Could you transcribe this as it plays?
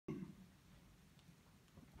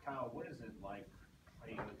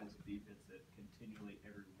team with this defense that continually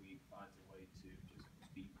every week finds a way to just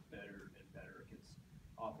be better and better against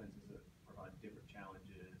offenses that provide different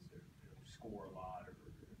challenges or score a lot or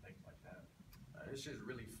things like that? It's just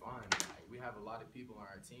really fun. Like, we have a lot of people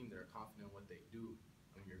on our team that are confident in what they do.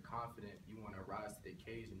 When you're confident, you want to rise to the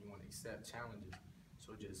occasion, you want to accept challenges.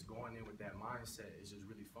 So just going in with that mindset is just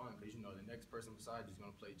really fun because you know the next person beside you is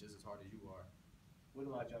going to play just as hard as you are. What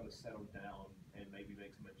allowed y'all to settle down and maybe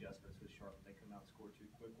make some adjustments with Sharp? They come out and score 2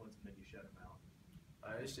 quick ones and then you shut them out.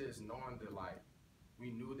 It's just knowing that, like, we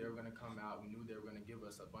knew they were going to come out. We knew they were going to give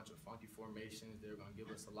us a bunch of funky formations. They were going to give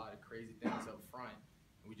us a lot of crazy things up front.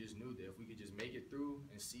 And we just knew that if we could just make it through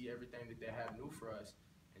and see everything that they have new for us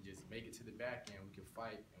and just make it to the back end, we can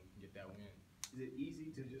fight and we can get that win. Is it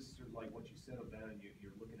easy to just sort of like once you settle down and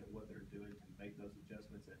you're looking at what they're doing to make those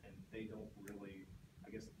adjustments and they don't really, I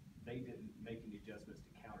guess they didn't make any adjustments to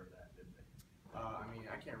counter that, did they? I mean,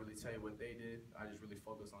 I can't really tell you what they did. I just really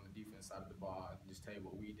focused on the defense side of the ball. I can just tell you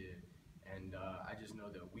what we did. And I just know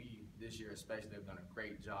that we, this year especially, have done a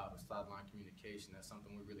great job of sideline communication. That's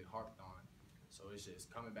something we really harped on. So it's just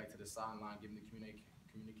coming back to the sideline, giving the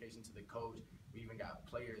communication to the coach. We even got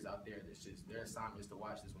players out there that's just, their assignment is to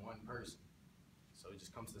watch this one person. So it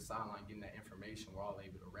just comes to the sideline, getting that information. We're all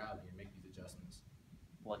able to rally and make these adjustments.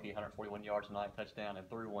 Lucky 141 yards tonight, touchdown, and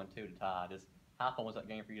threw 1-2 to tie. Just how fun was that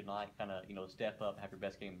game for you tonight? Kind of, step up and have your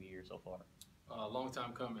best game of the year so far. Long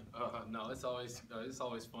time coming. No, it's always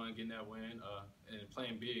fun getting that win and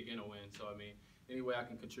playing big in a win. So I mean, any way I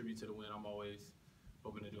can contribute to the win, I'm always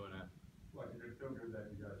open to doing that. Like, did it feel good that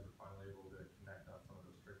you guys were finally able to connect on some of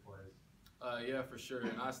those trick plays? Yeah, for sure.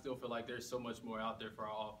 And I still feel like there's so much more out there for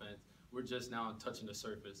our offense. We're just now touching the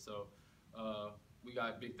surface. So we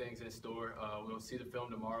got big things in store. We'll see the film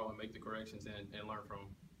tomorrow and make the corrections and learn from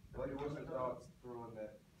them. What was your thoughts throwing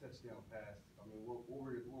that touchdown pass? I mean, what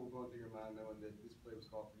were going through your mind knowing that this play was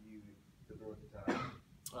called for you to throw at the time?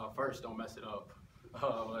 First, don't mess it up.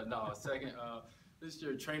 But no, second, this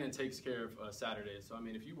year training takes care of Saturday. So I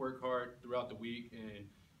mean, if you work hard throughout the week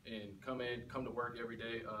and come to work every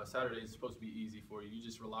day, Saturday is supposed to be easy for you. You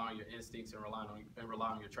just rely on your instincts and rely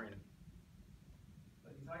on your training.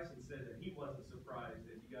 Tyson said that he wasn't surprised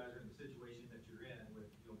that you guys are in the situation that you're in with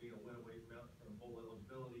being a win away from bowl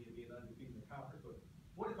eligibility and being undefeated in the conference. But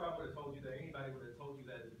what if I would have told you that, anybody would have told you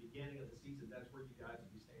that at the beginning of the season, that's where you guys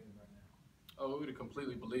would be standing right now? Oh, we would have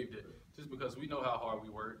completely believed it, just because we know how hard we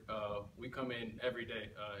work. We come in every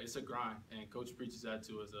day. It's a grind, and Coach preaches that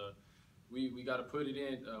to us. We got to put it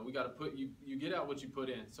in. We got to put you get out what you put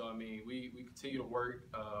in. So I mean, we continue to work.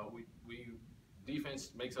 We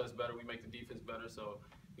defense makes us better. We make the defense better. So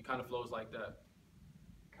it kind of flows like that.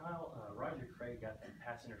 Kyle, Roger Craig got the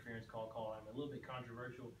pass interference call on him, a little bit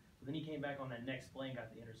controversial, but then he came back on that next play and got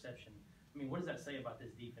the interception. I mean, what does that say about this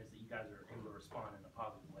defense that you guys are able to respond in a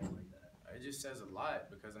positive way like that? It just says a lot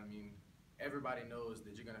because, I mean, everybody knows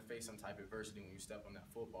that you're going to face some type of adversity when you step on that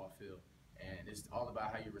football field. And it's all about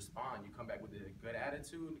how you respond. You come back with a good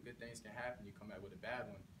attitude, good things can happen. You come back with a bad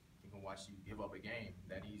one, you can watch you give up a game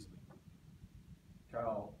that easily.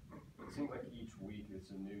 Kyle, it seems like each week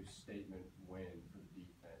it's a new statement win for the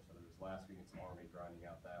defense. Whether it was last week against Army grinding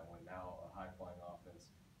out that one, now a high-flying offense,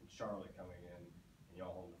 and Charlotte coming in, and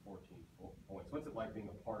y'all holding to 14 points. What's it like being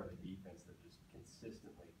a part of a defense that just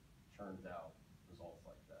consistently churns out results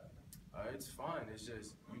like that? It's fun. It's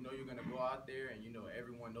just, you're going to go out there and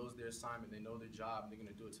everyone knows their assignment, they know their job, and they're going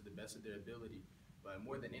to do it to the best of their ability. But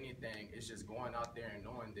more than anything, it's just going out there and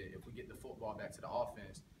knowing that if we get the football back to the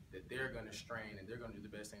offense, that they're going to strain and they're going to do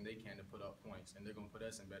the best thing they can to put up points, and they're going to put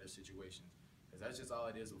us in better situations. Because that's just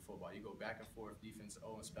all it is with football. You go back and forth, defense,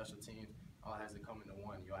 and special teams, all has to come into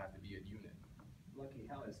one. You all have to be a unit. Lucky,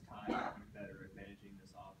 how has Ty gotten better at managing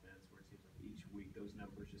this offense where it seems like each week those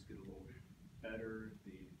numbers just get a little better,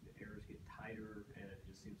 the errors get tighter, and it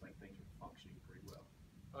just seems like things are functioning pretty well?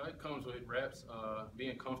 It comes with reps,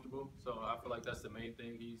 being comfortable. So I feel like that's the main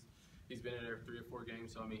thing. He's been in there 3 or 4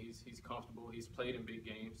 games, so I mean he's comfortable. He's played in big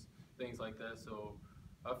games, things like that. So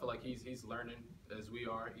I feel like he's learning as we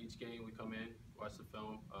are. Each game we come in, watch the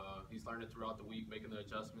film. He's learning throughout the week, making the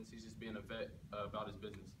adjustments. He's just being a vet about his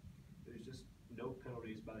business. There's just no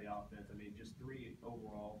penalties by the offense. I mean, just 3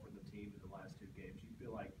 overall for the team in the last 2 games. You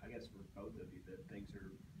feel like, I guess for both of you, that things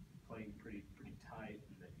are playing pretty tight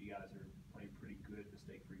and that you guys are playing pretty good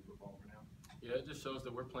mistake-free football for now? Yeah, it just shows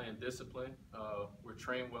that we're playing discipline. We're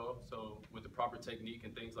trained well, so with the proper technique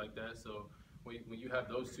and things like that. So when you have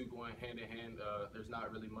those two going hand in hand, there's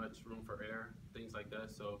not really much room for error, things like that.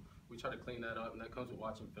 So we try to clean that up, and that comes with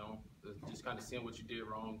watching film. Just kind of seeing what you did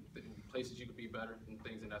wrong, places you could be better, and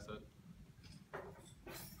things, and that's it.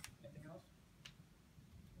 Anything else?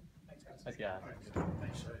 Thanks, guys. Thanks, guys.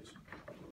 Thanks, Coach.